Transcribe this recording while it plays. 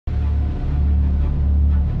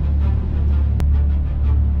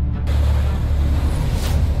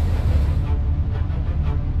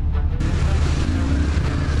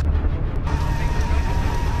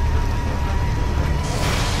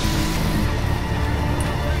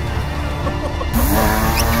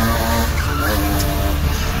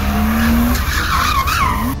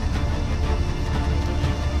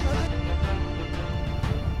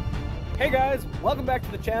Welcome back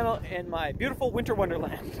to the channel in my beautiful winter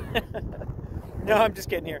wonderland. No, I'm just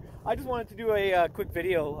kidding here. I just wanted to do a quick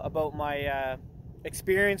video about my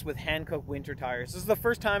experience with Hankook winter tires. This is the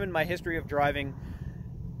first time in my history of driving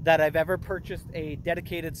that I've ever purchased a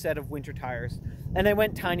dedicated set of winter tires. And I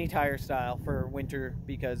went tiny tire style for winter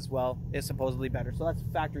because, well, it's supposedly better. So that's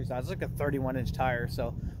factory size. It's like a 31-inch tire.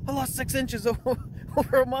 So I lost 6 inches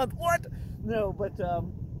over a month. What? No, but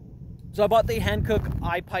so I bought the Hankook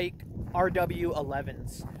iPike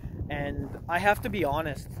rw11s, and I have to be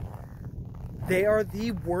honest, they are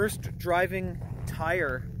the worst driving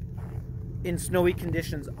tire in snowy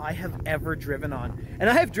conditions I have ever driven on. And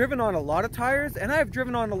I have driven on a lot of tires, and I have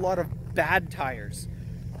driven on a lot of bad tires,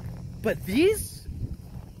 but these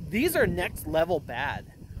are next level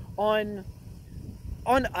bad. On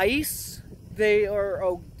ice, they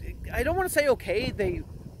are, I don't want to say okay,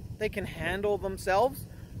 they can handle themselves,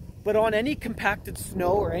 but on any compacted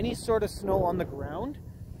snow or any sort of snow on the ground,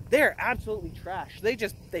 they are absolutely trash. They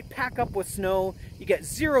pack up with snow. You get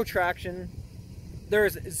zero traction.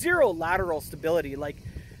 There's zero lateral stability. Like,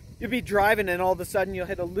 you'll be driving and all of a sudden you'll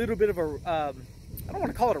hit a little bit of a, I don't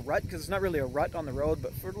want to call it a rut because it's not really a rut on the road,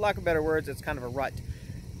 but for lack of better words, it's kind of a rut.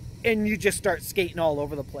 And you just start skating all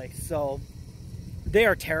over the place. So they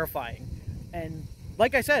are terrifying. And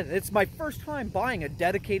like I said, it's my first time buying a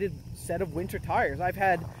dedicated set of winter tires.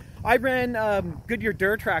 I ran Goodyear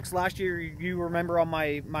Durtrax last year. You remember on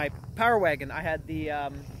my Power Wagon, I had the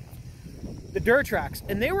Durtrax,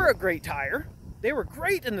 and they were a great tire. They were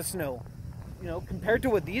great in the snow, you know, compared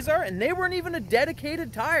to what these are, and they weren't even a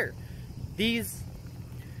dedicated tire. These,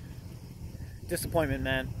 disappointment,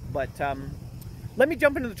 man. But let me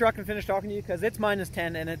jump into the truck and finish talking to you because it's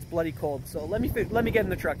 -10 and it's bloody cold. So let me get in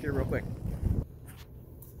the truck here real quick.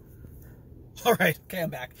 All right, okay,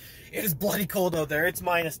 I'm back. It is bloody cold out there. It's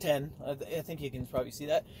 -10. I think you can probably see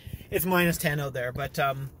that. It's -10 out there. But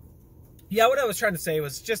yeah, what I was trying to say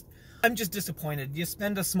was I'm just disappointed. You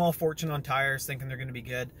spend a small fortune on tires thinking they're going to be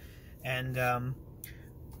good, and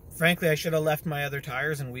frankly, I should have left my other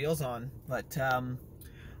tires and wheels on. But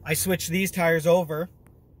I switched these tires over,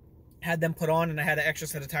 had them put on, and I had an extra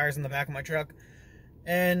set of tires in the back of my truck.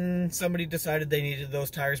 And somebody decided they needed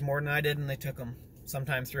those tires more than I did, and they took them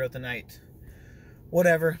sometime throughout the night.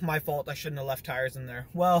 Whatever, my fault, I shouldn't have left tires in there.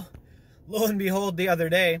 Well, lo and behold, the other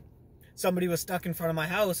day, somebody was stuck in front of my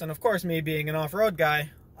house, and of course, me being an off-road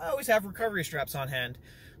guy, I always have recovery straps on hand.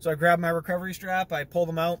 So I grabbed my recovery strap, I pulled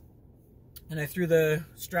them out, and I threw the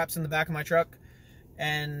straps in the back of my truck,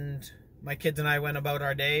 and my kids and I went about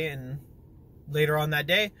our day. And later on that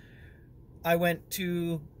day, I went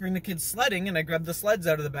to bring the kids sledding, and I grabbed the sleds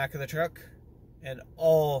out of the back of the truck, and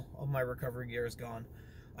all of my recovery gear is gone.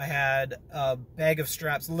 I had a bag of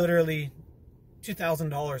straps, literally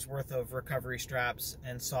 $2,000 worth of recovery straps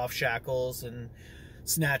and soft shackles and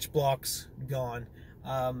snatch blocks gone.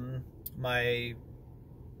 My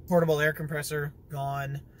portable air compressor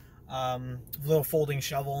gone. Little folding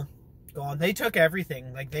shovel gone. They took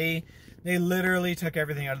everything. Like they literally took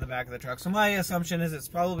everything out of the back of the truck. So my assumption is it's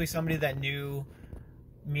probably somebody that knew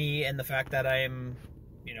me and the fact that I am,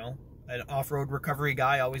 you know, an off-road recovery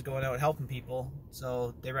guy, always going out helping people.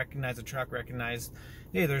 So they recognized the truck, recognized,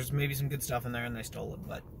 hey, there's maybe some good stuff in there, and they stole it.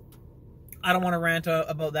 But I don't want to rant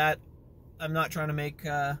about that. I'm not trying to make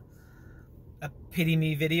a pity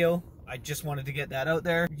me video. I just wanted to get that out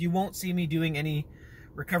there. You won't see me doing any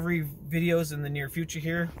recovery videos in the near future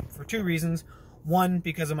here for two reasons. One,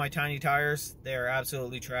 because of my tiny tires. They're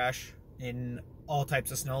absolutely trash in all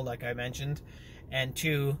types of snow, like I mentioned. And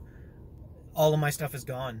two, all of my stuff is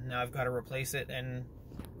gone. Now I've got to replace it, and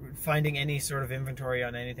finding any sort of inventory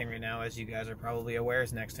on anything right now, as you guys are probably aware,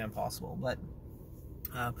 is next to impossible. But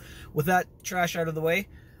with that trash out of the way,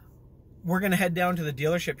 we're going to head down to the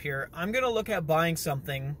dealership here. I'm going to look at buying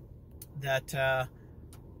something that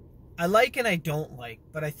I like and I don't like,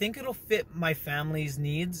 but I think it'll fit my family's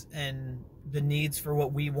needs and the needs for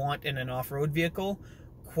what we want in an off-road vehicle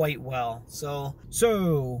quite well.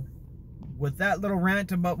 So with that little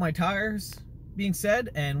rant about my tires being said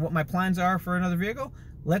and what my plans are for another vehicle,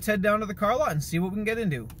 let's head down to the car lot and see what we can get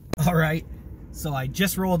into. All right, so I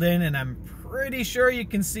just rolled in, and I'm pretty sure you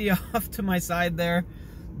can see off to my side there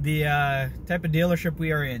the type of dealership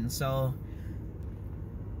we are in. So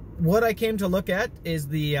what I came to look at is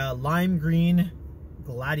the lime green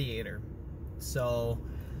Gladiator. So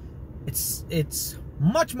it's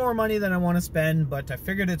much more money than I want to spend, but I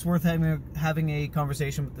figured it's worth having a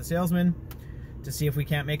conversation with the salesman to see if we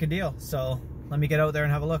can't make a deal. So let me get out there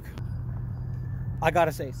and have a look. I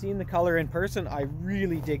gotta say, seeing the color in person, I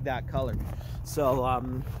really dig that color. So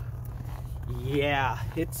yeah,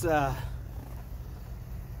 it's a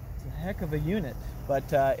heck of a unit,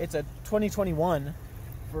 but it's a 2021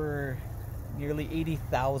 for nearly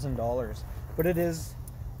 $80,000. But it is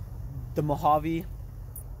the Mojave.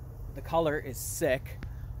 The color is sick,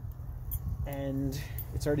 and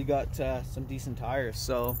it's already got some decent tires.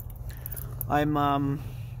 So I'm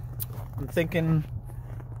thinking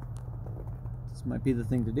this might be the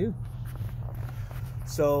thing to do.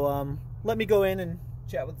 So let me go in and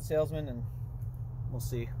chat with the salesman, and we'll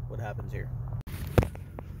see what happens here.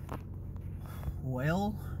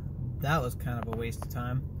 Well, that was kind of a waste of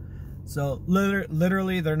time. So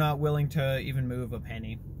literally they're not willing to even move a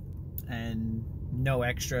penny, and no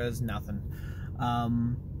extras, nothing.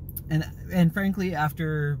 And frankly,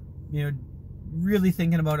 after, you know, really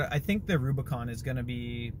thinking about it, I think the Rubicon is going to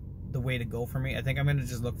be the way to go for me. I think I'm going to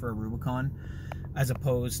just look for a Rubicon as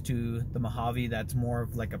opposed to the Mojave. That's more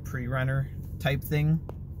of like a pre-runner type thing.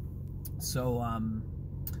 So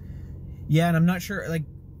yeah, and I'm not sure, like,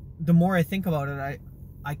 the more I think about it,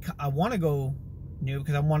 I want to go new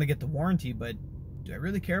because I want to get the warranty, but do I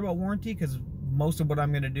really care about warranty? Because most of what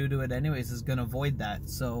I'm going to do to it anyways is going to void that.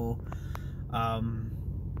 So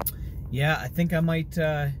yeah, I think I might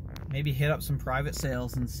maybe hit up some private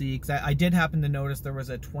sales and see, because I did happen to notice there was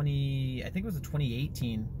a I think it was a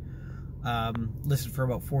 2018 listed for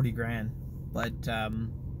about 40 grand, but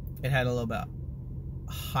it had a little bit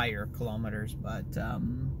higher kilometers. But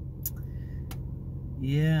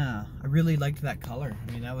yeah, I really liked that color.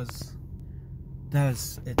 I mean,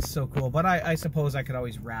 it's so cool. But I suppose I could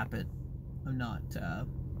always wrap it. I'm not,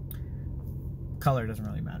 color doesn't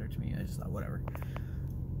really matter to me. I just thought, whatever.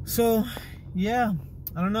 So yeah,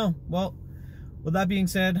 I don't know. Well, with that being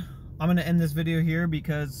said, I'm gonna end this video here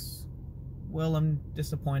because, well, I'm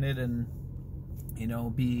disappointed, and, you know,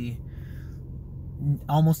 be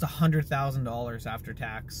almost $100,000 after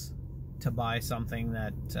tax to buy something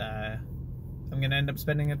that I'm gonna end up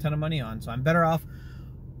spending a ton of money on. So I'm better off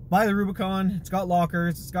buy the Rubicon. It's got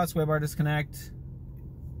lockers, it's got sway bar disconnect,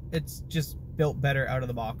 it's just built better out of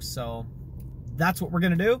the box. So that's what we're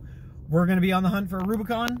gonna do. We're gonna be on the hunt for a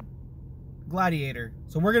Rubicon Gladiator.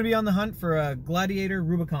 So we're gonna be on the hunt for a Gladiator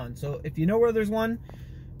Rubicon. So if you know where there's one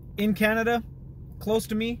in Canada close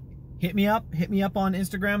to me, hit me up on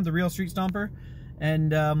Instagram, The Real Street Stomper,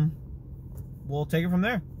 and we'll take it from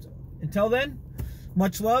there. So until then,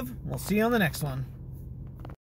 much love. We'll see you on the next one.